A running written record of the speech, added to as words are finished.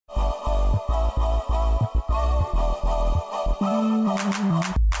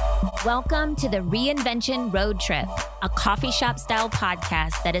Welcome to the Reinvention Road Trip, a coffee shop style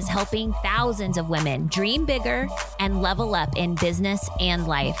podcast that is helping thousands of women dream bigger and level up in business and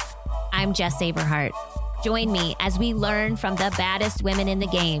life. I'm Jess Averhart. Join me as we learn from the baddest women in the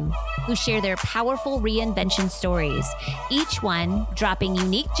game who share their powerful reinvention stories, each one dropping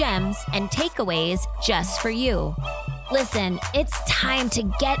unique gems and takeaways just for you. Listen, it's time to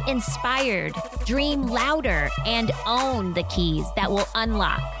get inspired, dream louder, and own the keys that will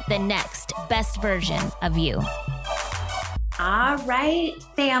unlock the next best version of you. All right,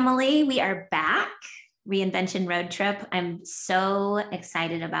 family, we are back. Reinvention Road Trip. I'm so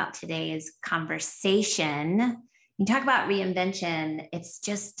excited about today's conversation. You talk about reinvention.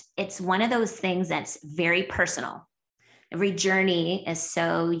 It's one of those things that's very personal. Every journey is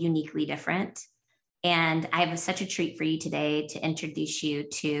so uniquely different. And I have such a treat for you today to introduce you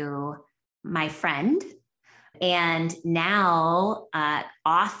to my friend and now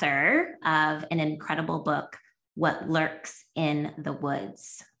author of an incredible book, What Lurks in the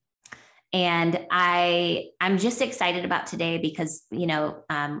Woods. And I'm just excited about today because,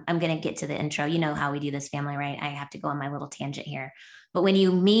 I'm going to get to the intro. You know how we do this, family, right? I have to go on my little tangent here. But when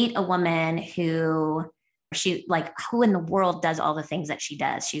you meet a woman who in the world does all the things that she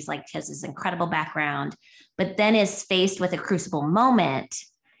does? She has this incredible background, but then is faced with a crucible moment.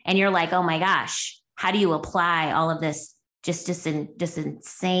 And you're like, oh my gosh, how do you apply all of this, this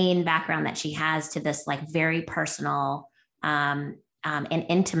insane background that she has to this very personal, and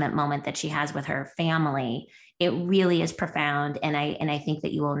intimate moment that she has with her family? It really is profound. And I think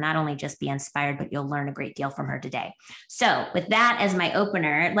that you will not only just be inspired, but you'll learn a great deal from her today. So with that as my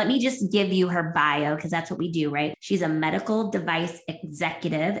opener, let me just give you her bio, because that's what we do, right? She's a medical device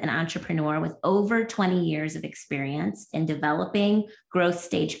executive and entrepreneur with over 20 years of experience in developing growth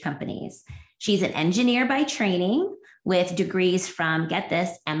stage companies. She's an engineer by training with degrees from, get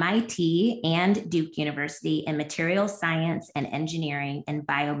this, MIT and Duke University in material science and engineering and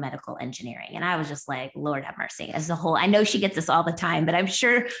biomedical engineering. And I was just like, Lord have mercy. As a whole, I know she gets this all the time, but I'm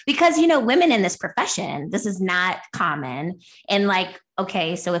sure because, women in this profession, this is not common. And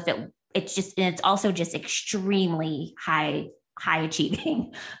okay, so if it's also just extremely high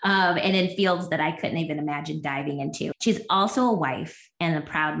achieving, and in fields that I couldn't even imagine diving into. She's also a wife and a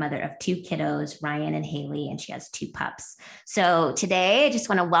proud mother of 2 kiddos, Ryan and Haley, and she has 2 pups. So today I just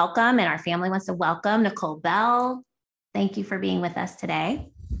want to welcome, and our family wants to welcome, Nicole Bell. Thank you for being with us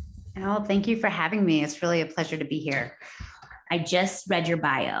today. Oh, thank you for having me. It's really a pleasure to be here. I just read your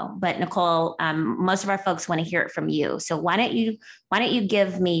bio, but Nicole, most of our folks want to hear it from you. So why don't you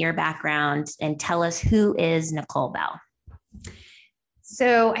give me your background and tell us, who is Nicole Bell?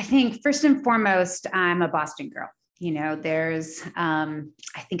 So I think first and foremost, I'm a Boston girl. There's, I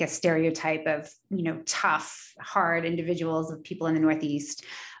think, a stereotype of, tough, hard individuals, of people in the Northeast.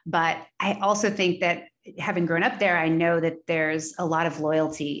 But I also think that having grown up there, I know that there's a lot of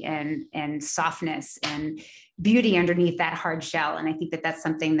loyalty and softness and beauty underneath that hard shell. And I think that that's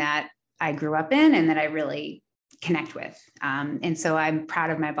something that I grew up in and that I really connect with. And so I'm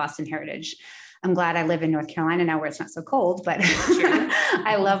proud of my Boston heritage. I'm glad I live in North Carolina now where it's not so cold, but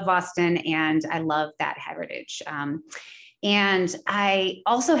I love Boston and I love that heritage. And I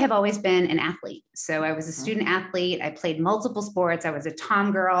also have always been an athlete. So I was a student athlete. I played multiple sports. I was a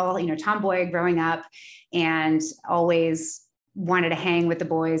tomboy growing up, and always wanted to hang with the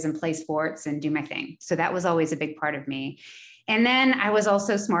boys and play sports and do my thing. So that was always a big part of me. And then I was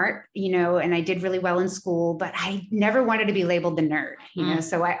also smart, and I did really well in school, but I never wanted to be labeled the nerd,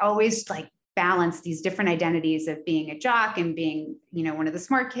 so I always balance these different identities of being a jock and being, one of the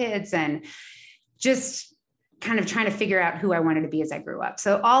smart kids, and just kind of trying to figure out who I wanted to be as I grew up.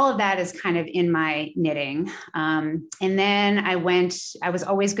 So all of that is kind of in my knitting. And then I was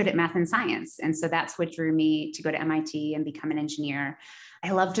always good at math and science. And so that's what drew me to go to MIT and become an engineer.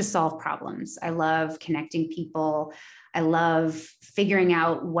 I love to solve problems. I love connecting people. I love figuring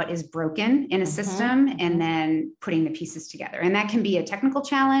out what is broken in a system and then putting the pieces together. And that can be a technical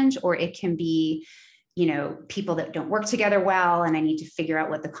challenge, or it can be, people that don't work together well, and I need to figure out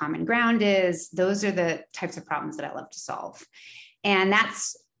what the common ground is. Those are the types of problems that I love to solve. And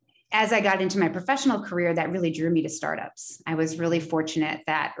that's, as I got into my professional career, that really drew me to startups. I was really fortunate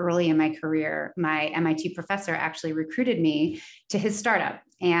that early in my career, my MIT professor actually recruited me to his startup.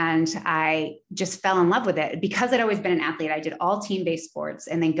 And I just fell in love with it. Because I'd always been an athlete, I did all team-based sports.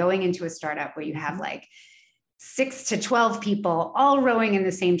 And then going into a startup where you have 6 to 12 people all rowing in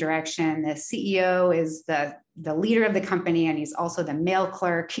the same direction. The CEO is the the leader of the company and he's also the mail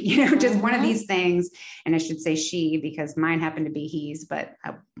clerk, just one of these things. And I should say she, because mine happened to be he's, but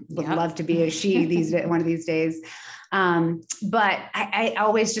I would love to be a she one of these days. But I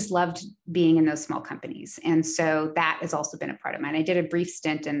always just loved being in those small companies. And so that has also been a part of mine. I did a brief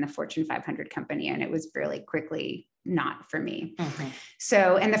stint in the Fortune 500 company, and it was really quickly not for me.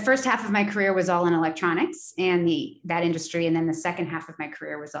 So, and the first half of my career was all in electronics and that industry. And then the second half of my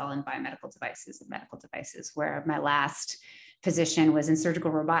career was all in biomedical devices and medical devices, where my last position was in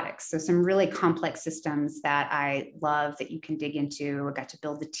surgical robotics. So some really complex systems that I love that you can dig into. I got to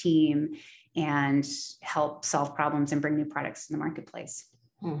build the team and help solve problems and bring new products to the marketplace.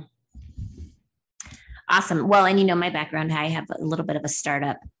 Awesome. Well, and my background, I have a little bit of a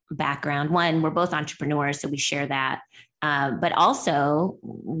startup background. One, we're both entrepreneurs, so we share that, but also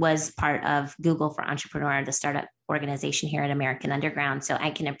was part of Google for Entrepreneur, the startup organization here at American Underground. So I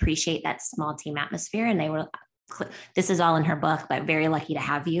can appreciate that small team atmosphere. And this is all in her book, but very lucky to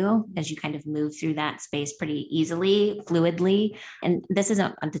have you as you kind of move through that space pretty easily, fluidly. And this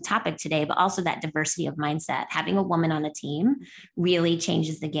isn't the topic today, but also that diversity of mindset. Having a woman on a team really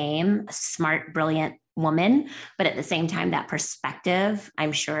changes the game. A smart, brilliant woman, but at the same time, that perspective,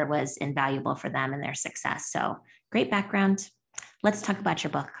 I'm sure, was invaluable for them and their success. So great background. Let's talk about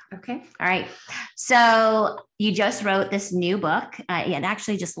your book. Okay. All right. So you just wrote this new book. It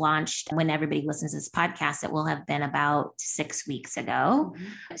actually just launched when everybody listens to this podcast. It will have been about 6 weeks ago.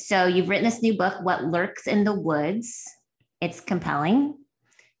 So you've written this new book, What Lurks in the Woods. It's compelling.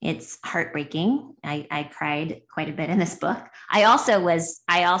 It's heartbreaking. I cried quite a bit in this book. I also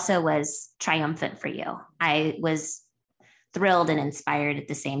was triumphant for you. I was thrilled and inspired at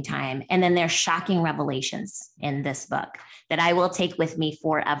the same time. And then there's shocking revelations in this book that I will take with me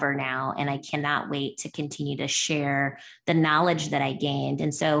forever now. And I cannot wait to continue to share the knowledge that I gained.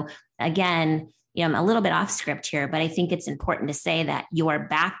 And so again, I'm a little bit off script here, but I think it's important to say that your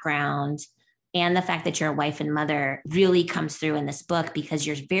background and the fact that you're a wife and mother really comes through in this book, because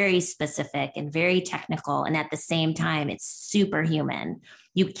you're very specific and very technical. And at the same time, it's superhuman.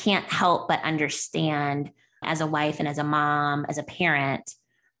 You can't help but understand, as a wife and as a mom, as a parent,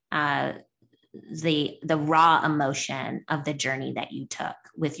 the raw emotion of the journey that you took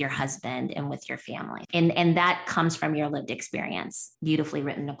with your husband and with your family. And that comes from your lived experience. Beautifully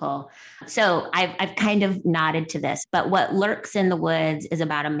written, Nicole. So I've kind of nodded to this, but What Lurks in the Woods is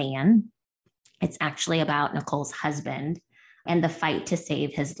about a man. It's actually about Nicole's husband and the fight to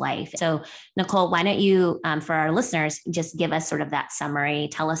save his life. So Nicole, why don't you, for our listeners, just give us sort of that summary,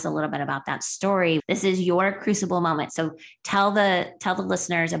 tell us a little bit about that story. This is your crucible moment. So tell the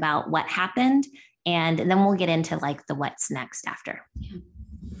listeners about what happened, and then we'll get into like the what's next after.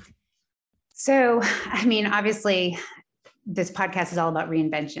 So, obviously this podcast is all about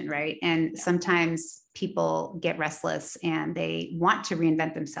reinvention, right? And sometimes people get restless and they want to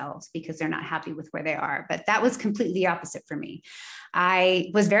reinvent themselves because they're not happy with where they are. But that was completely the opposite for me. I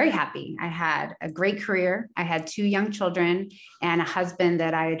was very happy. I had a great career. I had 2 young children and a husband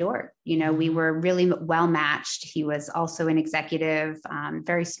that I adored. We were really well matched. He was also an executive,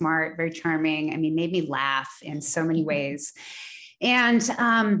 very smart, very charming. Made me laugh in so many ways. And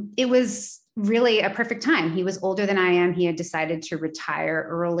it was really a perfect time. He was older than I am. He had decided to retire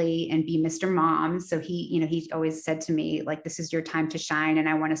early and be Mr. Mom. So he always said to me, like, this is your time to shine and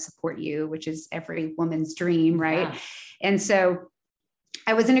I want to support you, which is every woman's dream. Right. Yeah. And so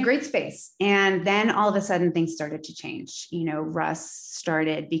I was in a great space. And then all of a sudden things started to change. Russ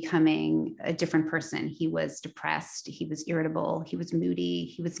started becoming a different person. He was depressed. He was irritable. He was moody.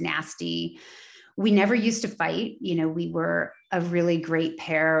 He was nasty. We never used to fight. We were a really great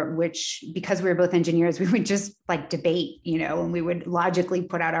pair, which, because we were both engineers, we would just like debate, and we would logically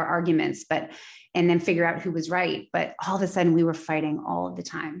put out our arguments, and then figure out who was right. But all of a sudden we were fighting all the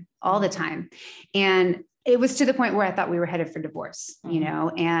time. And it was to the point where I thought we were headed for divorce,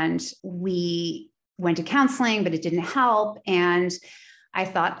 and we went to counseling, but it didn't help. And I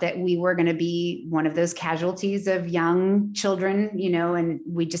thought that we were going to be one of those casualties of young children, and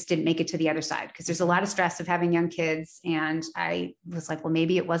we just didn't make it to the other side, because there's a lot of stress of having young kids. And I was like, well,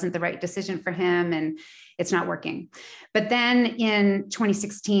 maybe it wasn't the right decision for him and it's not working. But then in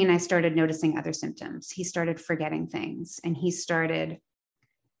 2016, I started noticing other symptoms. He started forgetting things, and he started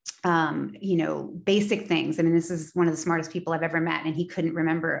basic things. This is one of the smartest people I've ever met. And he couldn't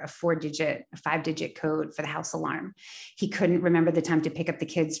remember a 5-digit code for the house alarm. He couldn't remember the time to pick up the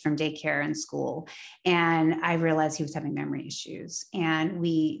kids from daycare and school. And I realized he was having memory issues. And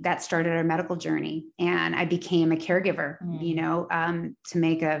that started our medical journey. And I became a caregiver, to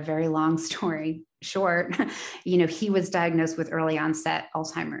make a very long story short. He was diagnosed with early onset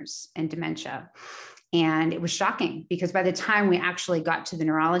Alzheimer's and dementia. And it was shocking because by the time we actually got to the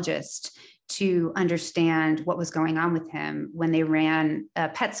neurologist to understand what was going on with him, when they ran a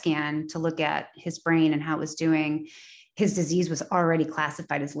PET scan to look at his brain and how it was doing, his disease was already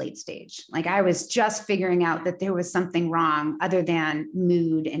classified as late stage. Like I was just figuring out that there was something wrong other than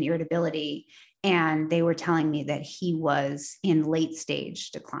mood and irritability. And they were telling me that he was in late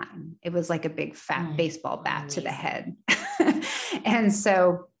stage decline. It was like a big fat baseball bat to the head. And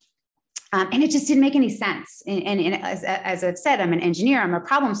so, and it just didn't make any sense. And as I've said, I'm an engineer, I'm a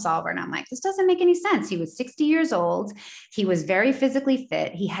problem solver. And I'm like, this doesn't make any sense. He was 60 years old. He was very physically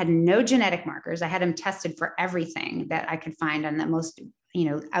fit. He had no genetic markers. I had him tested for everything that I could find on the most,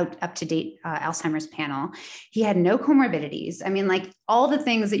 up to date Alzheimer's panel. He had no comorbidities. I mean, like all the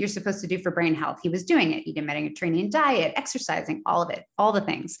things that you're supposed to do for brain health, he was doing it, eating a Mediterranean diet, exercising, all of it, all the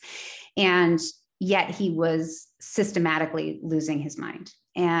things. And yet he was systematically losing his mind.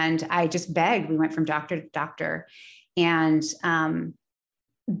 And I just begged. We went from doctor to doctor and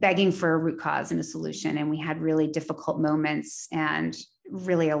begging for a root cause and a solution. And we had really difficult moments and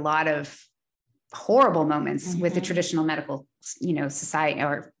really a lot of horrible moments with the traditional medical, society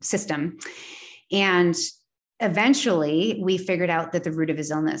or system. And eventually we figured out that the root of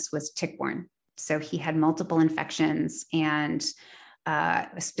his illness was tick-borne. So he had multiple infections, and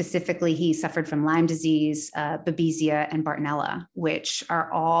specifically, he suffered from Lyme disease, Babesia, and Bartonella, which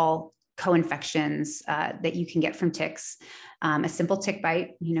are all co-infections that you can get from ticks. A simple tick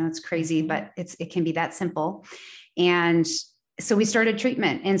bite, it's crazy, but it can be that simple. And so we started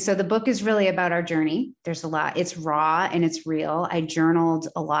treatment. And so the book is really about our journey. There's a lot. It's raw and it's real. I journaled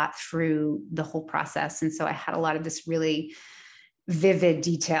a lot through the whole process. And so I had a lot of this really vivid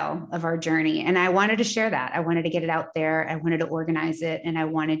detail of our journey. And I wanted to share that. I wanted to get it out there. I wanted to organize it. And I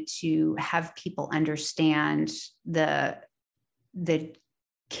wanted to have people understand the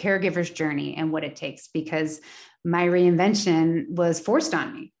caregiver's journey and what it takes, because my reinvention was forced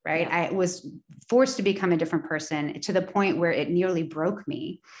on me, right? Yeah. I was forced to become a different person to the point where it nearly broke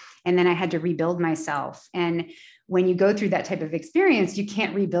me. And then I had to rebuild myself. And when you go through that type of experience, you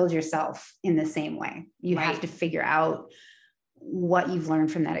can't rebuild yourself in the same way. You have to figure out what you've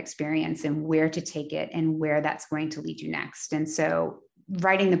learned from that experience and where to take it and where that's going to lead you next. And so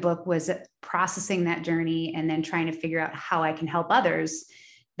writing the book was processing that journey and then trying to figure out how I can help others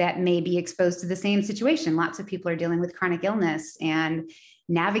that may be exposed to the same situation. Lots of people are dealing with chronic illness, and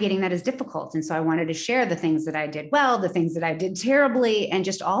navigating that is difficult. And so I wanted to share the things that I did well, the things that I did terribly, and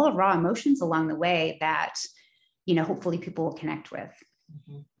just all of raw emotions along the way that, hopefully people will connect with.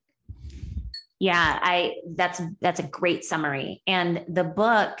 Mm-hmm. Yeah, that's a great summary. And the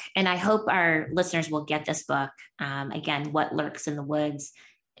book, and I hope our listeners will get this book, again, What Lurks in the Woods.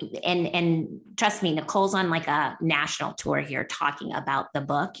 And trust me, Nicole's on like a national tour here talking about the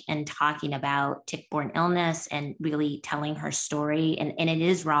book and talking about tick-borne illness and really telling her story. And it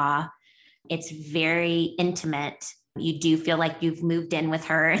is raw. It's very intimate. You do feel like you've moved in with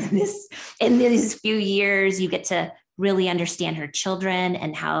her in these few years. You get to really understand her children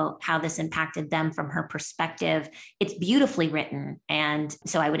and how this impacted them from her perspective. It's beautifully written. And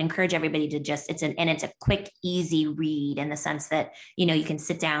so I would encourage everybody to it's a quick, easy read in the sense that, you can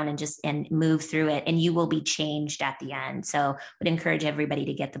sit down and move through it and you will be changed at the end. So I would encourage everybody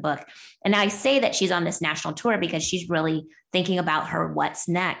to get the book. And I say that she's on this national tour because she's really thinking about her what's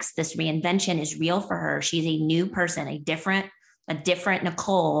next. This reinvention is real for her. She's a new person, a different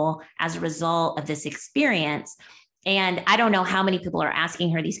Nicole as a result of this experience. And I don't know how many people are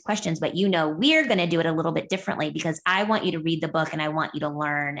asking her these questions, but we're going to do it a little bit differently because I want you to read the book and I want you to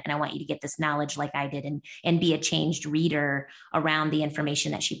learn and I want you to get this knowledge like I did and be a changed reader around the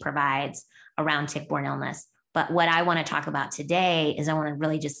information that she provides around tick-borne illness. But what I want to talk about today is I want to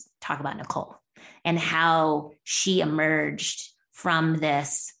really just talk about Nicole and how she emerged from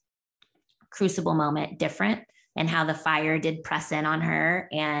this crucible moment different, and how the fire did press in on her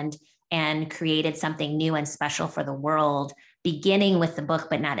and created something new and special for the world, beginning with the book,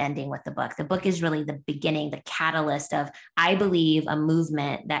 but not ending with the book. The book is really the beginning, the catalyst of, I believe, a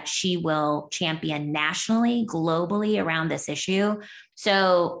movement that she will champion nationally, globally around this issue.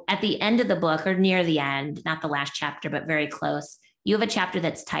 So at the end of the book, or near the end, not the last chapter, but very close, you have a chapter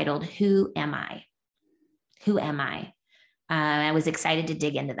that's titled, Who Am I? Who am I? I was excited to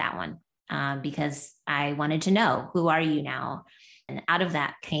dig into that one because I wanted to know, who are you now? And out of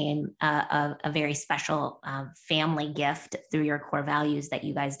that came a very special family gift through your core values that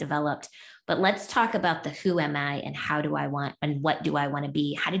you guys developed. But let's talk about the who am I and how do I want and what do I want to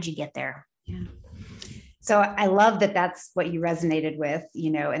be? How did you get there? Yeah. So I love that that's what you resonated with,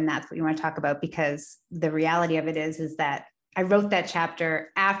 and that's what you want to talk about, because the reality of it is that I wrote that chapter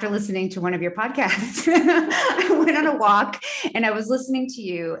after listening to one of your podcasts. I went on a walk and I was listening to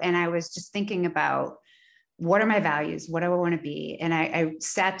you, and I was just thinking about, what are my values? What do I want to be? And I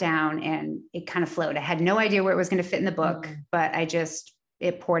sat down and it kind of flowed. I had no idea where it was going to fit in the book, but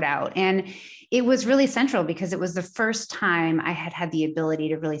it poured out. And it was really central because it was the first time I had the ability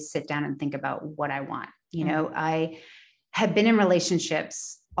to really sit down and think about what I want. I had been in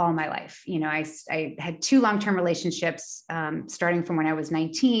relationships all my life. I had 2 long-term relationships, starting from when I was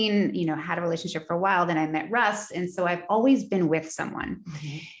 19, had a relationship for a while. Then I met Russ. And so I've always been with someone.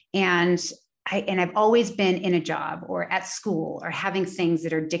 And I've always been in a job or at school or having things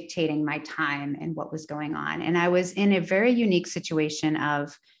that are dictating my time and what was going on. And I was in a very unique situation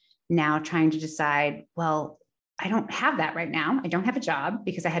of now trying to decide, well, I don't have that right now. I don't have a job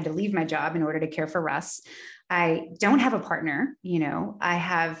because I had to leave my job in order to care for Russ. I don't have a partner. I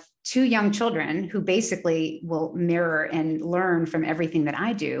have 2 young children who basically will mirror and learn from everything that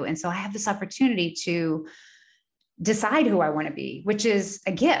I do. And so I have this opportunity to decide who I want to be, which is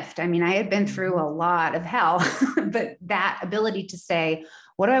a gift. I mean, I had been through a lot of hell, but that ability to say,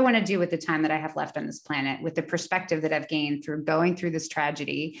 what do I want to do with the time that I have left on this planet, with the perspective that I've gained through going through this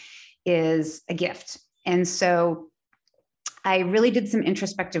tragedy, is a gift. And so I really did some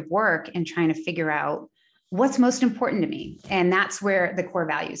introspective work in trying to figure out what's most important to me. And that's where the core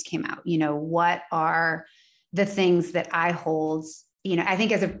values came out. What are the things that I hold? I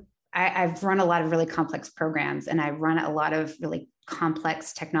think I've run a lot of really complex programs, and I run a lot of really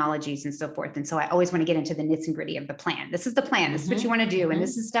complex technologies and so forth. And so I always want to get into the nits and gritty of the plan. This is the plan. This is what you want to do. And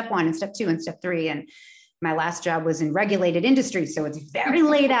this is step 1 and step 2 and step 3. And my last job was in regulated industry. So it's very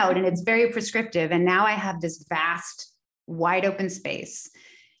laid out and it's very prescriptive. And now I have this vast, wide open space,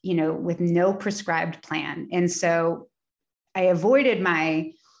 with no prescribed plan. And so I avoided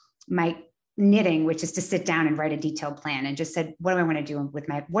my knitting, which is to sit down and write a detailed plan, and just said, what do I want to do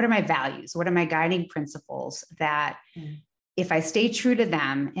what are my values? What are my guiding principles that if I stay true to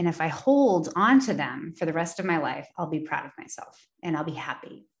them and if I hold on to them for the rest of my life, I'll be proud of myself and I'll be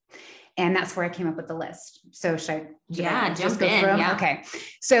happy. And that's where I came up with the list. So should I just go through them? Yeah. Okay.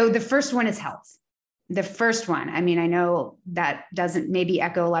 So the first one is health. The first one, I mean, I know that doesn't maybe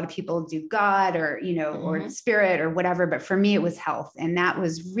echo a lot of people do God or, or spirit or whatever, but for me, it was health. And that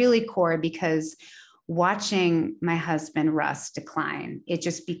was really core because watching my husband, Russ, decline, it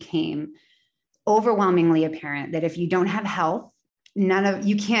just became overwhelmingly apparent that if you don't have health,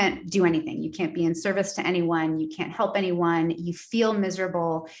 you can't do anything. You can't be in service to anyone. You can't help anyone. You feel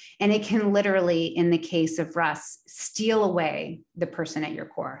miserable. And it can literally, in the case of Russ, steal away the person at your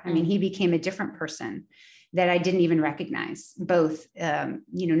core. I mean, he became a different person that I didn't even recognize, both,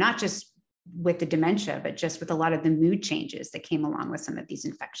 not just with the dementia, but just with a lot of the mood changes that came along with some of these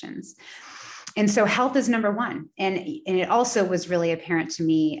infections. And so health is number 1. And it also was really apparent to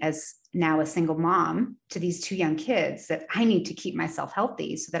me as now a single mom to these 2 young kids that I need to keep myself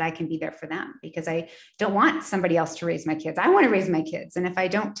healthy so that I can be there for them, because I don't want somebody else to raise my kids. I want to raise my kids. And if I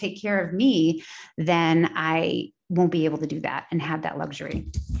don't take care of me, then I won't be able to do that and have that luxury.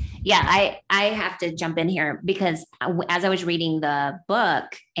 Yeah, I have to jump in here because as I was reading the book,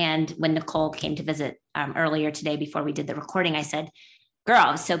 and when Nicole came to visit earlier today before we did the recording, I said, girl,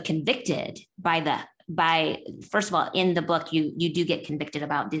 I was so convicted by first of all, in the book, you do get convicted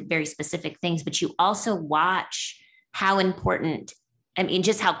about the very specific things, but you also watch how important,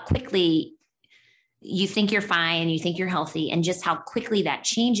 just how quickly you think you're fine, you think you're healthy, and just how quickly that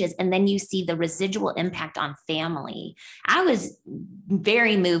changes. And then you see the residual impact on family. I was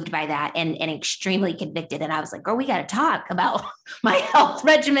very moved by that and extremely convicted. And I was like, girl, we got to talk about my health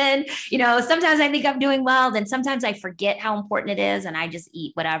regimen. Sometimes I think I'm doing well, then sometimes I forget how important it is. And I just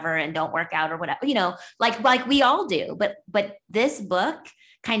eat whatever and don't work out or whatever, like we all do. But this book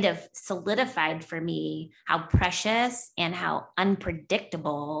kind of solidified for me how precious and how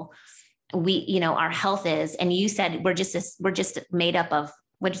unpredictable our health is. And you said we're just made up of,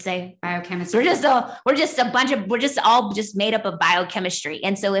 what'd you say? Biochemistry. We're just all made up of biochemistry.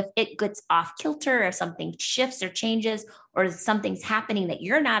 And so if it gets off kilter, or something shifts or changes, or something's happening that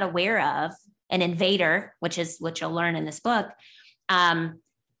you're not aware of, an invader, which is what you'll learn in this book,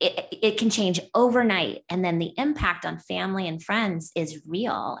 it can change overnight. And then the impact on family and friends is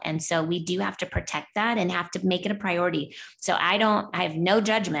real. And so we do have to protect that and have to make it a priority. So I have no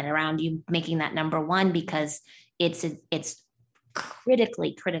judgment around you making that number 1, because it's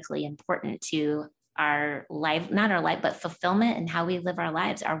critically important to our life, not our life, but fulfillment and how we live our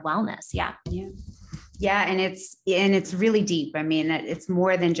lives, our wellness. Yeah. Yeah. And it's really deep. I mean, it's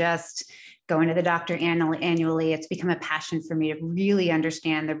more than just going to the doctor annually. It's become a passion for me to really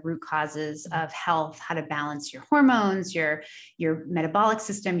understand the root causes of health, how to balance your hormones, your metabolic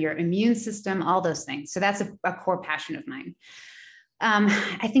system, your immune system, all those things. So that's a core passion of mine.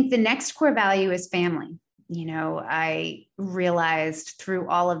 I think the next core value is family. I realized through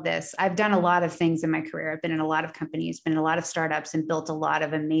all of this, I've done a lot of things in my career. I've been in a lot of companies, been in a lot of startups, and built a lot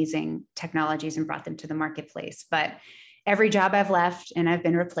of amazing technologies and brought them to the marketplace. But every job I've left and I've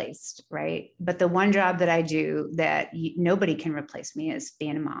been replaced, right? But the one job that I do that nobody can replace me is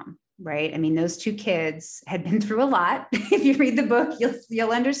being a mom, right? I mean, those two kids had been through a lot. If you read the book,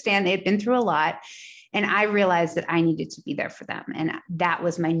 you'll understand they had been through a lot. And I realized that I needed to be there for them. And that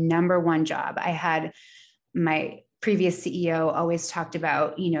was my number one job. I had my previous CEO always talked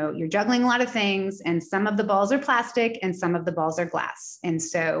about, you're juggling a lot of things, and some of the balls are plastic and some of the balls are glass. And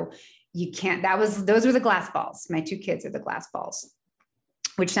so you can't, those were the glass balls. My two kids are the glass balls,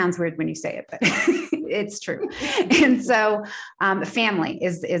 which sounds weird when you say it, but it's true. And so family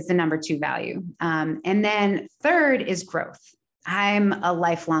is the number two value. And then third is growth. I'm a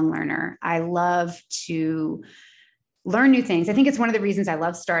lifelong learner. I love to learn new things. I think it's one of the reasons I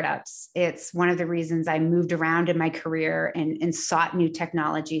love startups. It's one of the reasons I moved around in my career and sought new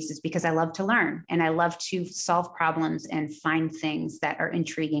technologies, is because I love to learn and I love to solve problems and find things that are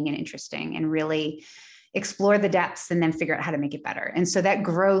intriguing and interesting and really explore the depths and then figure out how to make it better. And so that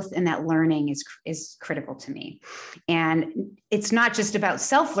growth and that learning is critical to me. And it's not just about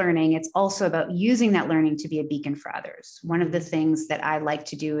self-learning, it's also about using that learning to be a beacon for others. One of the things that I like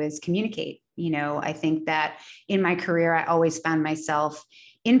to do is communicate. I think that in my career, I always found myself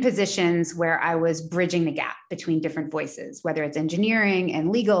in positions where I was bridging the gap between different voices, whether it's engineering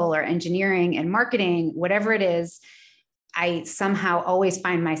and legal or engineering and marketing, whatever it is. I somehow always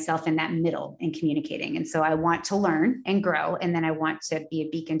find myself in that middle in communicating. And so I want to learn and grow, and then I want to be a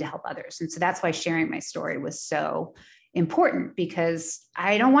beacon to help others. And so that's why sharing my story was so important, because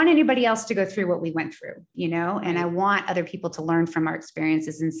I don't want anybody else to go through what we went through, and I want other people to learn from our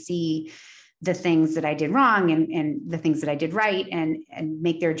experiences and see the things that I did wrong and the things that I did right, and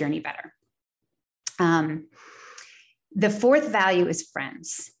make their journey better. The fourth value is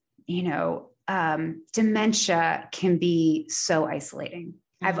friends. Dementia can be so isolating.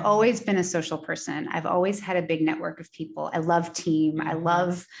 I've always been a social person. I've always had a big network of people. I love team. I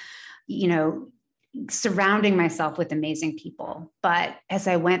love, surrounding myself with amazing people. But as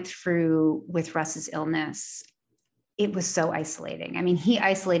I went through with Russ's illness, it was so isolating. I mean, he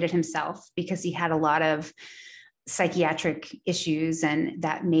isolated himself because he had a lot of psychiatric issues, and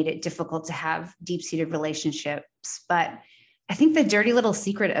that made it difficult to have deep-seated relationships. But I think the dirty little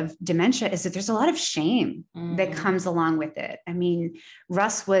secret of dementia is that there's a lot of shame that comes along with it. I mean,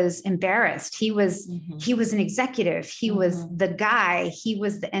 Russ was embarrassed. He was an executive. He was the guy. He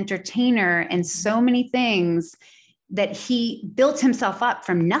was the entertainer, and so many things that he built himself up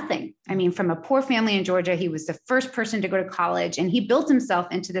from nothing. I mean, from a poor family in Georgia, he was the first person to go to college, and he built himself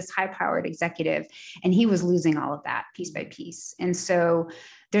into this high-powered executive, and he was losing all of that piece by piece. And so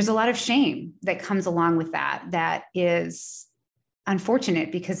there's a lot of shame that comes along with that is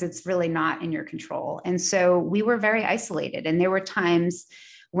unfortunate, because it's really not in your control. And so we were very isolated, and there were times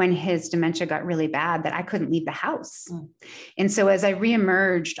when his dementia got really bad that I couldn't leave the house. And so as I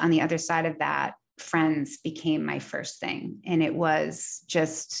reemerged on the other side of that, friends became my first thing. And it was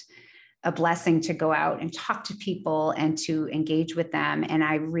just a blessing to go out and talk to people and to engage with them. And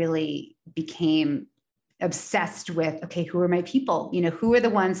I really became obsessed with, okay, who are my people? Who are the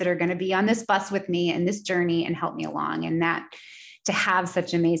ones that are going to be on this bus with me and this journey and help me along? And that, to have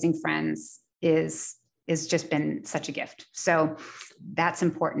such amazing friends is just been such a gift. So that's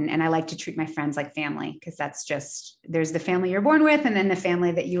important. And I like to treat my friends like family, because that's just, there's the family you're born with, and then the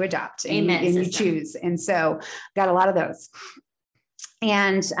family that you adopt and you choose. And so got a lot of those.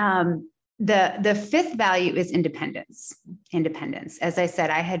 And the fifth value is independence. As I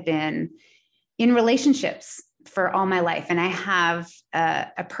said, I had been in relationships for all my life, and I have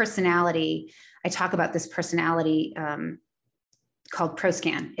a personality. I talk about this personality called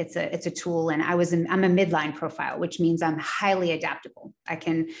ProScan. It's a tool, and I'm a midline profile, which means I'm highly adaptable. I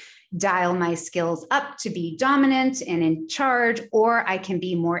can dial my skills up to be dominant and in charge, or I can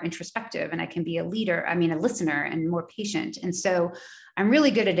be more introspective, and I can be a listener and more patient. And so I'm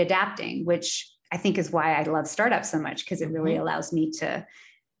really good at adapting, which I think is why I love startups so much, because it really allows me to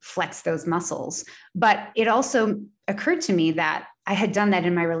flex those muscles. But it also occurred to me that I had done that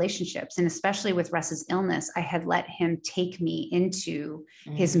in my relationships, and especially with Russ's illness, I had let him take me into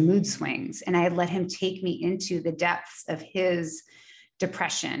his mood swings, and I had let him take me into the depths of his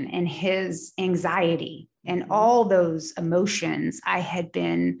depression and his anxiety and all those emotions I had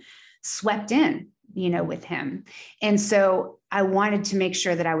been swept in, with him. And so I wanted to make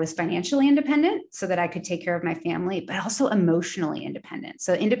sure that I was financially independent so that I could take care of my family, but also emotionally independent.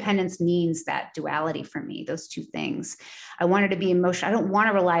 So independence means that duality for me, those two things. I wanted to be emotional. I don't want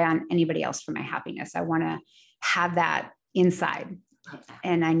to rely on anybody else for my happiness. I want to have that inside,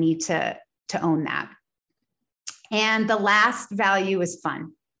 and I need to own that. And the last value is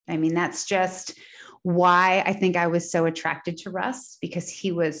fun. I mean, that's just why I think I was so attracted to Russ, because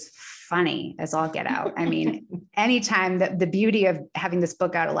he was funny as all get out. I mean, anytime the beauty of having this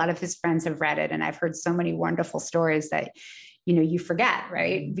book out, a lot of his friends have read it. And I've heard so many wonderful stories that, you forget,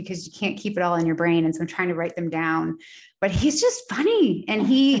 right? Because you can't keep it all in your brain. And so I'm trying to write them down, but he's just funny, and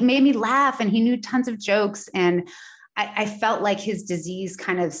he made me laugh, and he knew tons of jokes. And I felt like his disease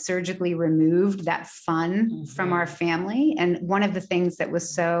kind of surgically removed that fun from our family. And one of the things that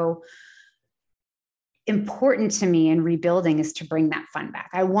was so important to me in rebuilding is to bring that fun back.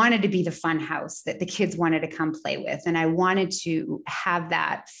 I wanted to be the fun house that the kids wanted to come play with. And I wanted to have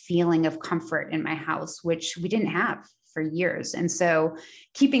that feeling of comfort in my house, which we didn't have for years. And so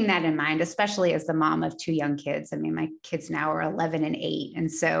keeping that in mind, especially as the mom of two young kids, I mean, my kids now are 11 and 8.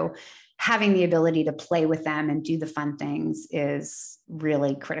 And so having the ability to play with them and do the fun things is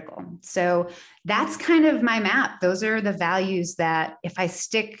really critical. So that's kind of my map. Those are the values that if I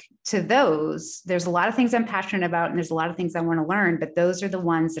stick to those, there's a lot of things I'm passionate about, and there's a lot of things I want to learn, but those are the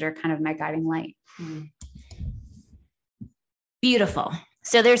ones that are kind of my guiding light. Beautiful.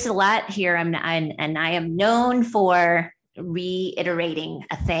 So there's a lot here. And I am known for reiterating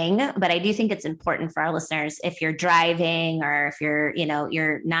a thing, but I do think it's important for our listeners, if you're driving or if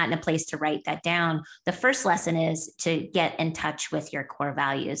you're not in a place to write that down, the first lesson is to get in touch with your core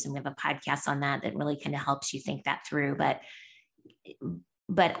values. And we have a podcast on that really kind of helps you think that through,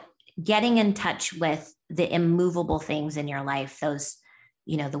 but getting in touch with the immovable things in your life, those,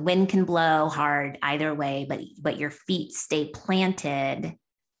 the wind can blow hard either way, but your feet stay planted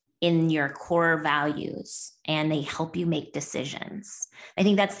in your core values, and they help you make decisions. I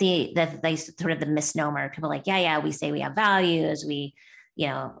think that's the sort of the misnomer. People are like, yeah, we say we have values.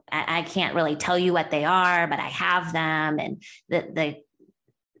 I can't really tell you what they are, but I have them. And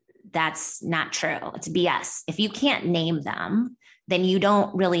that's not true. It's BS. If you can't name them, then you're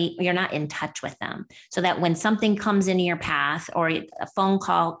not in touch with them. So that when something comes into your path or a phone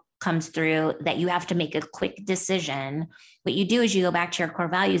call comes through that you have to make a quick decision, what you do is you go back to your core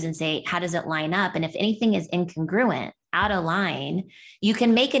values and say, how does it line up? And if anything is incongruent, out of line, you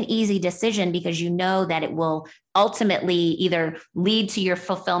can make an easy decision because you know that it will ultimately either lead to your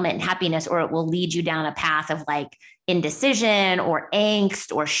fulfillment and happiness, or it will lead you down a path of like indecision or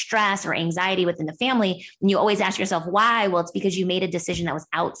angst or stress or anxiety within the family. And you always ask yourself why? Well, it's because you made a decision that was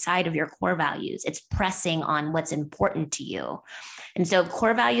outside of your core values. It's pressing on what's important to you. And so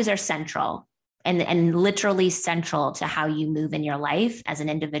core values are central and literally central to how you move in your life as an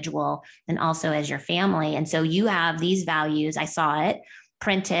individual and also as your family. And so you have these values. I saw it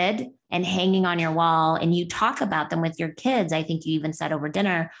printed and hanging on your wall, and you talk about them with your kids. I think you even said over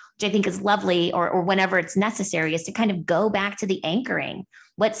dinner, which I think is lovely, or whenever it's necessary, is to kind of go back to the anchoring.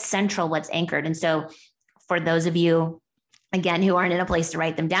 What's central, what's anchored. And so for those of you, again, who aren't in a place to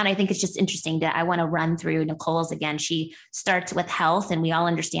write them down, I think it's just interesting I want to run through Nicole's again. She starts with health, and we all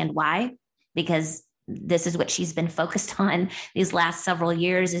understand why, because this is what she's been focused on these last several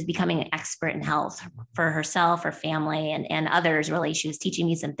years, is becoming an expert in health for herself, her family, and others. Really, she was teaching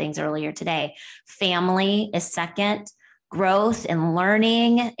me some things earlier today. Family is second. Growth and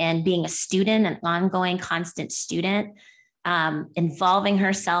learning and being a student, an ongoing, constant student, involving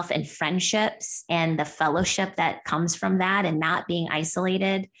herself in friendships and the fellowship that comes from that, and not being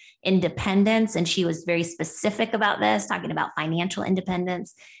isolated, independence. And she was very specific about this, talking about financial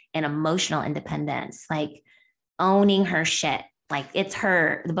independence and emotional independence, like owning her shit. Like it's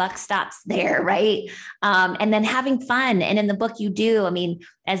her, the buck stops there, right? And then having fun. And in the book you do, I mean,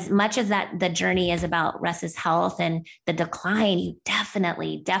 as much as that the journey is about Russ's health and the decline, you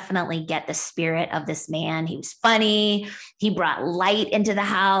definitely get the spirit of this man. He was funny. He brought light into the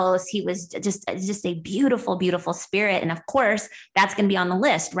house. He was just a beautiful, beautiful spirit. And of course, that's going to be on the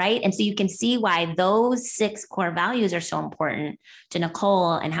list, right? And so you can see why those 6 core values are so important to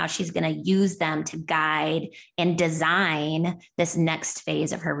Nicole and how she's going to use them to guide and design this next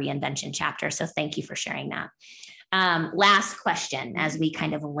phase of her reinvention chapter. So thank you for sharing that. Last question as we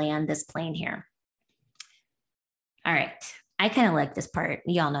kind of land this plane here. All right. I kind of like this part.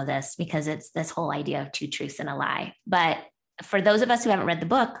 Y'all know this because it's this whole idea of 2 truths and a lie. But for those of us who haven't read the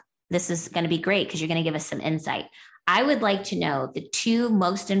book, this is going to be great because you're going to give us some insight. I would like to know the two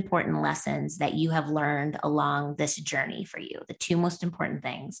most important lessons that you have learned along this journey for you, the two most important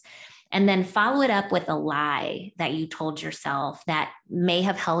things. And then follow it up with a lie that you told yourself that may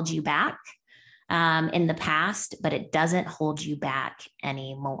have held you back in the past, but it doesn't hold you back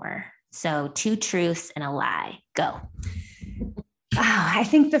anymore. So 2 truths and a lie. Go. I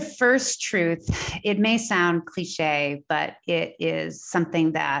think the first truth, it may sound cliche, but it is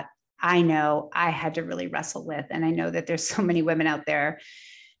something that I know I had to really wrestle with. And I know that there's so many women out there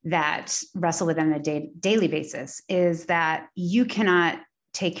that wrestle with it on a daily basis, is that you cannot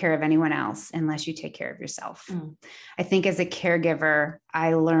take care of anyone else unless you take care of yourself. I think as a caregiver,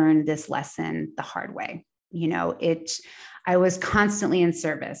 I learned this lesson the hard way. I was constantly in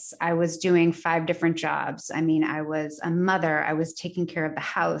service. I was doing 5 different jobs. I mean, I was a mother. I was taking care of the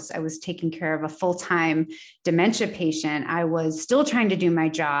house. I was taking care of a full-time dementia patient. I was still trying to do my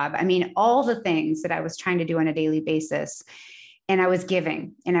job. I mean, all the things that I was trying to do on a daily basis. And I was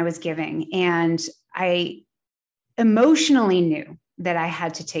giving and I was giving. And I emotionally knew that I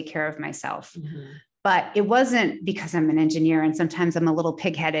had to take care of myself. But it wasn't because I'm an engineer and sometimes I'm a little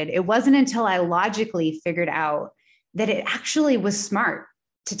pig-headed. It wasn't until I logically figured out that it actually was smart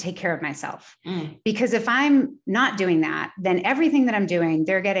to take care of myself. Because if I'm not doing that, then everything that I'm doing,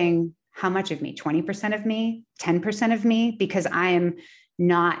 they're getting how much of me? 20% of me, 10% of me, because I am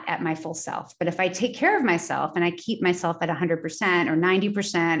not at my full self. But if I take care of myself and I keep myself at 100% or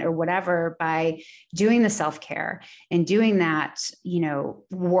 90% or whatever by doing the self-care and doing that,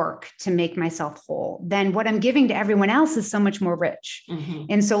 work to make myself whole, then what I'm giving to everyone else is so much more rich.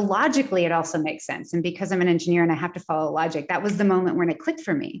 And so logically, it also makes sense. And because I'm an engineer and I have to follow logic, that was the moment when it clicked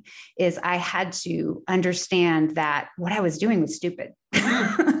for me, is I had to understand that what I was doing was stupid.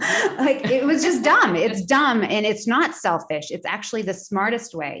 Like, it was just dumb. It's dumb. And it's not selfish. It's actually the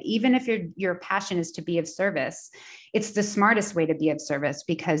smartest way. Even if your passion is to be of service, it's the smartest way to be of service,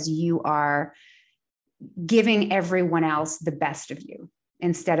 because you are giving everyone else the best of you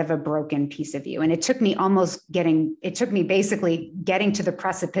instead of a broken piece of you. And it took me basically getting to the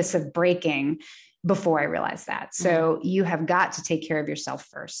precipice of breaking before I realized that. So you have got to take care of yourself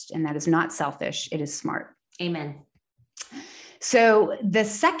first. And that is not selfish. It is smart. Amen. So the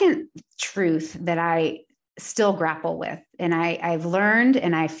second truth that I still grapple with, and I've learned,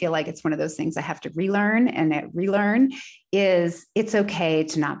 and I feel like it's one of those things I have to relearn and relearn, is it's okay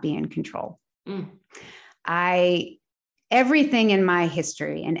to not be in control. Everything in my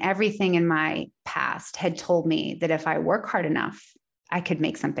history and everything in my past had told me that if I work hard enough, I could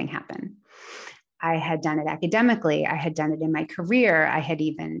make something happen. I had done it academically. I had done it in my career. I had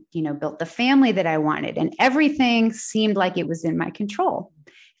even, built the family that I wanted, and everything seemed like it was in my control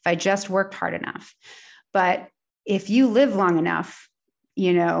if I just worked hard enough. But if you live long enough,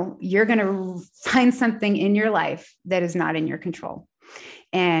 you're going to find something in your life that is not in your control.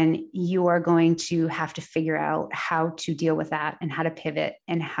 And you are going to have to figure out how to deal with that and how to pivot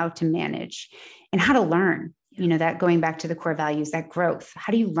and how to manage and how to learn. That going back to the core values, that growth,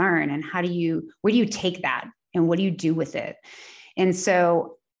 how do you learn and where do you take that and what do you do with it? And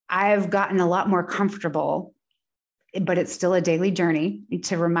so I've gotten a lot more comfortable, but it's still a daily journey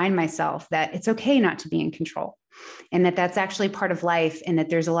to remind myself that it's okay not to be in control, and that that's actually part of life, and that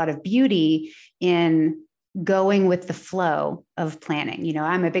there's a lot of beauty in going with the flow of planning.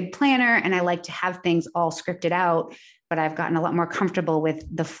 I'm a big planner and I like to have things all scripted out, but I've gotten a lot more comfortable with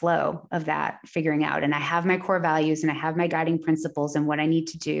the flow of that figuring out. And I have my core values and I have my guiding principles and what I need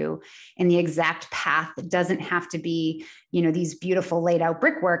to do. And the exact path doesn't have to be, these beautiful laid out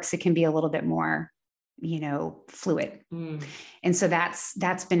brickworks. It can be a little bit more, fluid. And so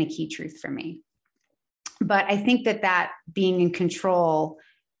that's been a key truth for me. But I think that being in control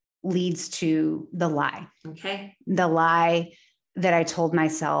leads to the lie. Okay. The lie that I told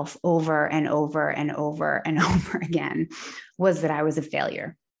myself over and over and over and over again was that I was a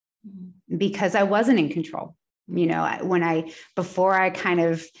failure because I wasn't in control. Before I kind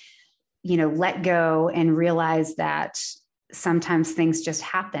of, let go and realize that sometimes things just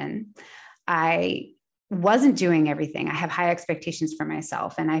happen, I wasn't doing everything. I have high expectations for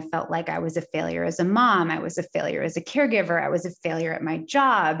myself. And I felt like I was a failure as a mom. I was a failure as a caregiver. I was a failure at my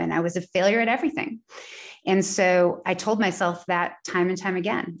job, and I was a failure at everything. And so I told myself that time and time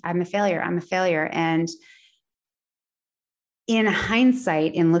again, I'm a failure. I'm a failure. And in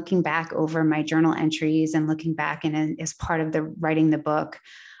hindsight, in looking back over my journal entries and looking back and as part of the writing the book,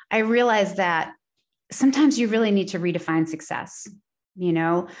 I realized that sometimes you really need to redefine success.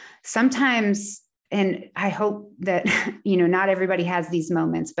 Sometimes, and I hope that, not everybody has these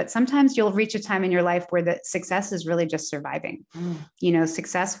moments, but sometimes you'll reach a time in your life where the success is really just surviving.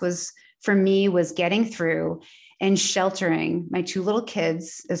 Success for me was getting through and sheltering my two little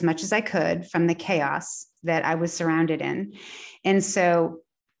kids as much as I could from the chaos that I was surrounded in. And so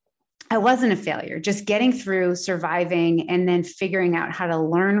I wasn't a failure, just getting through, surviving, and then figuring out how to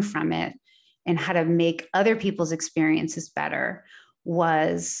learn from it and how to make other people's experiences better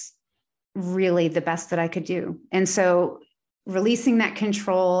was really the best that I could do. And so releasing that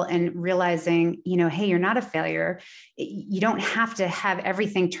control and realizing, hey, you're not a failure. You don't have to have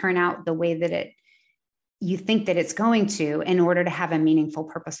everything turn out the way that you think that it's going to in order to have a meaningful,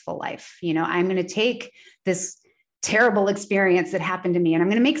 purposeful life. I'm going to take this terrible experience that happened to me and I'm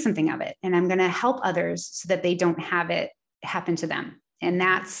going to make something of it. And I'm going to help others so that they don't have it happen to them. And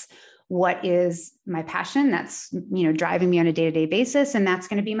that's what is my passion. That's, driving me on a day-to-day basis. And that's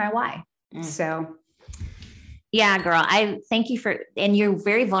going to be my why. So. Yeah, girl, I thank you and you're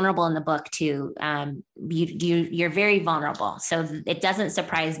very vulnerable in the book too. You're very vulnerable. So it doesn't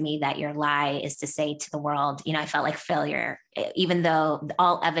surprise me that your lie is to say to the world, I felt like failure, even though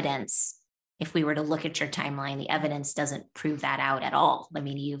all evidence, if we were to look at your timeline, the evidence doesn't prove that out at all. I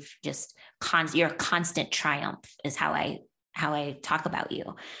mean, you've just your constant triumph is how I talk about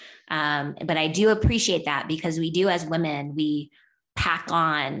you. But I do appreciate that because we do, as women, we pack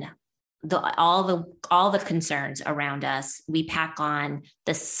on all the concerns around us. We pack on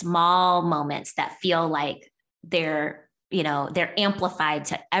the small moments that feel like they're amplified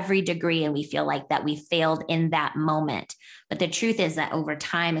to every degree. And we feel like that we failed in that moment. But the truth is that over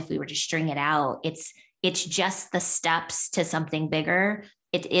time, if we were to string it out, it's just the steps to something bigger.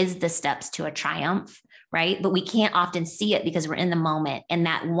 It is the steps to a triumph. Right. But we can't often see it because we're in the moment, and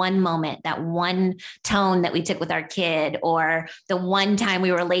that one moment, that one tone that we took with our kid, or the one time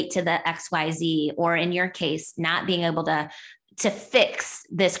we were late to the XYZ, or in your case, not being able to fix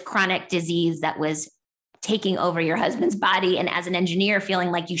this chronic disease that was taking over your husband's body. And as an engineer, feeling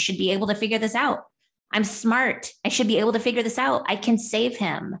like you should be able to figure this out. I'm smart. I should be able to figure this out. I can save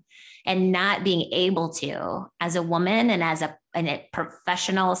him. And not being able to, as a woman and as a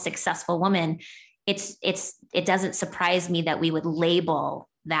professional, successful woman, it doesn't surprise me that we would label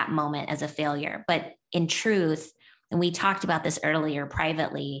that moment as a failure. But in truth, and we talked about this earlier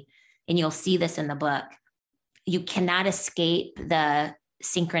privately, and you'll see this in the book, you cannot escape the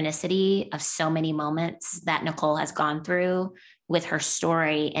synchronicity of so many moments that Nicole has gone through with her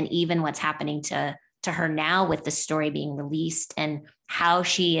story, and even what's happening to her now with the story being released, and how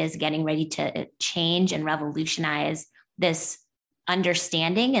she is getting ready to change and revolutionize this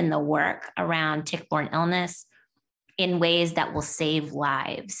understanding and the work around tick-borne illness in ways that will save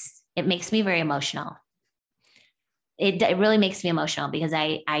lives. It makes me very emotional. It really makes me emotional because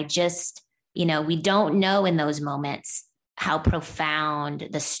I just, we don't know in those moments how profound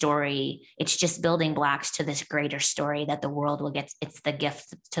the story, it's just building blocks to this greater story that the world will get. It's the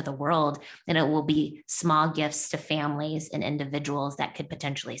gift to the world, and it will be small gifts to families and individuals that could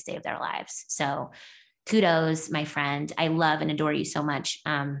potentially save their lives. So kudos, my friend. I love and adore you so much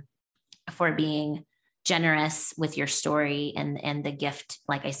for being generous with your story and the gift,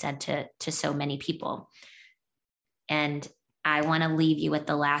 like I said, to so many people. And I want to leave you with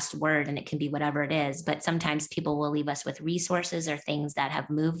the last word, and it can be whatever it is, but sometimes people will leave us with resources or things that have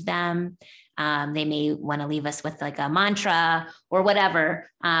moved them. They may want to leave us with like a mantra or whatever.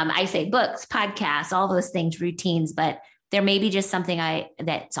 I say books, podcasts, all those things, routines, but there may be just something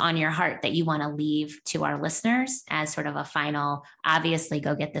that's on your heart that you want to leave to our listeners as sort of a final. Obviously,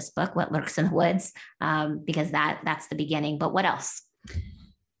 go get this book, What Lurks in the Woods, because that's the beginning. But what else?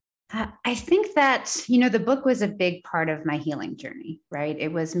 I think that, the book was a big part of my healing journey, right?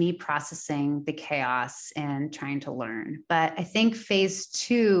 It was me processing the chaos and trying to learn. But I think phase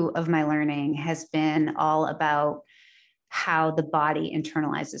 2 of my learning has been all about how the body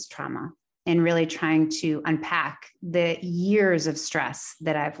internalizes trauma, and really trying to unpack the years of stress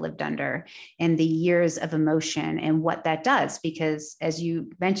that I've lived under and the years of emotion and what that does. Because as you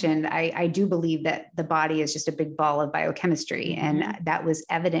mentioned, I do believe that the body is just a big ball of biochemistry. Mm-hmm. And that was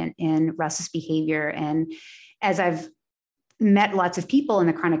evident in Russ's behavior. And as I've met lots of people in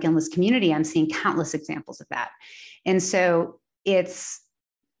the chronic illness community, I'm seeing countless examples of that. And so it's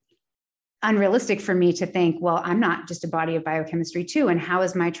unrealistic for me to think, well, I'm not just a body of biochemistry too. And how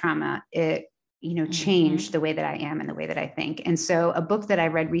is my trauma, changed the way that I am and the way that I think? And so a book that I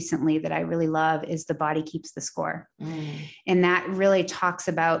read recently that I really love is The Body Keeps the Score. And that really talks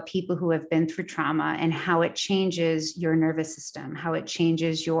about people who have been through trauma and how it changes your nervous system, how it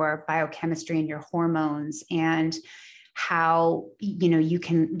changes your biochemistry and your hormones, and how, you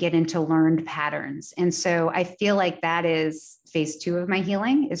can get into learned patterns. And so I feel like that is phase 2 of my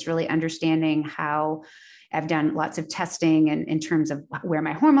healing, is really understanding how I've done lots of testing and in terms of where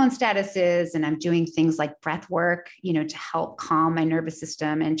my hormone status is. And I'm doing things like breath work, to help calm my nervous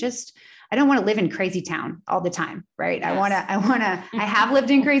system. And just, I don't want to live in crazy town all the time. Right. Yes. I have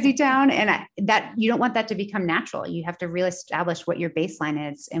lived in crazy town, and that you don't want that to become natural. You have to really establish what your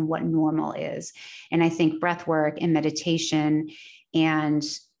baseline is and what normal is. And I think breath work and meditation and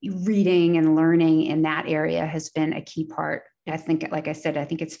reading and learning in that area has been a key part. I think, like I said, I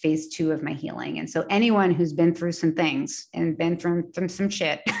think it's phase 2 of my healing. And so anyone who's been through some things and been through some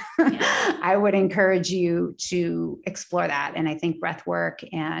shit, I would encourage you to explore that. And I think breath work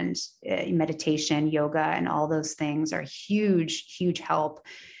and meditation, yoga, and all those things are huge, huge help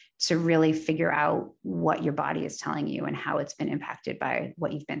to really figure out what your body is telling you and how it's been impacted by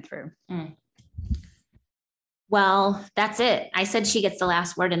what you've been through. Well, that's it. I said she gets the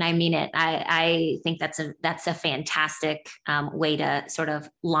last word, and I mean it. I think that's a fantastic way to sort of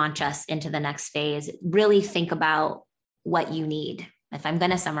launch us into the next phase. Really think about what you need. If I'm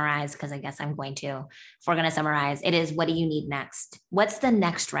going to summarize, because I guess I'm going to, if we're going to summarize, it is, what do you need next? What's the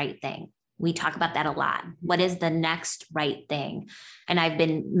next right thing? We talk about that a lot. What is the next right thing? And I've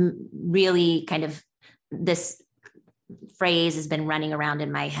been really kind of, this phrase has been running around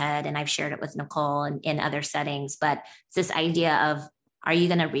in my head, and I've shared it with Nicole and in other settings, but it's this idea of, are you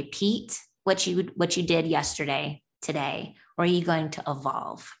going to repeat what you did yesterday, today, or are you going to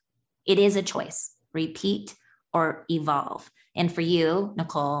evolve? It is a choice, repeat or evolve. And for you,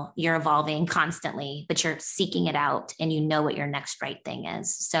 Nicole, you're evolving constantly, but you're seeking it out, and you know what your next right thing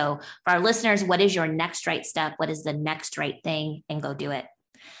is. So for our listeners, what is your next right step? What is the next right thing? And go do it.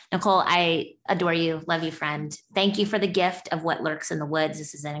 Nicole, I adore you. Love you, friend. Thank you for the gift of What Lurks in the Woods.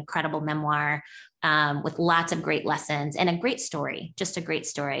 This is an incredible memoir with lots of great lessons and a great story, just a great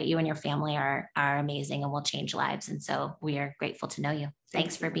story. You and your family are amazing and will change lives. And so we are grateful to know you.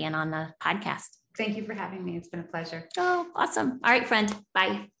 Thanks for being on the podcast. Thank you for having me. It's been a pleasure. Oh, awesome. All right, friend.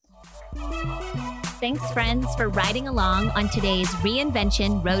 Bye. Thanks, friends, for riding along on today's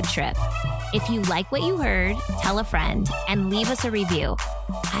Reinvention Road Trip. If you like what you heard, tell a friend and leave us a review.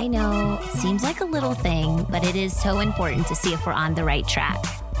 I know it seems like a little thing, but it is so important to see if we're on the right track.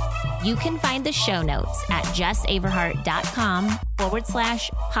 You can find the show notes at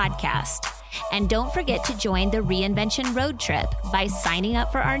jessaverhart.com/podcast. And don't forget to join the Reinvention Road Trip by signing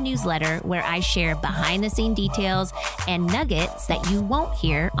up for our newsletter, where I share behind-the-scenes details and nuggets that you won't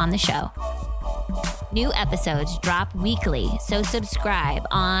hear on the show. New episodes drop weekly, so subscribe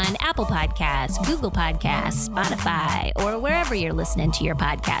on Apple Podcasts, Google Podcasts, Spotify, or wherever you're listening to your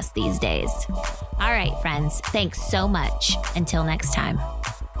podcast these days. All right, friends, thanks so much. Until next time.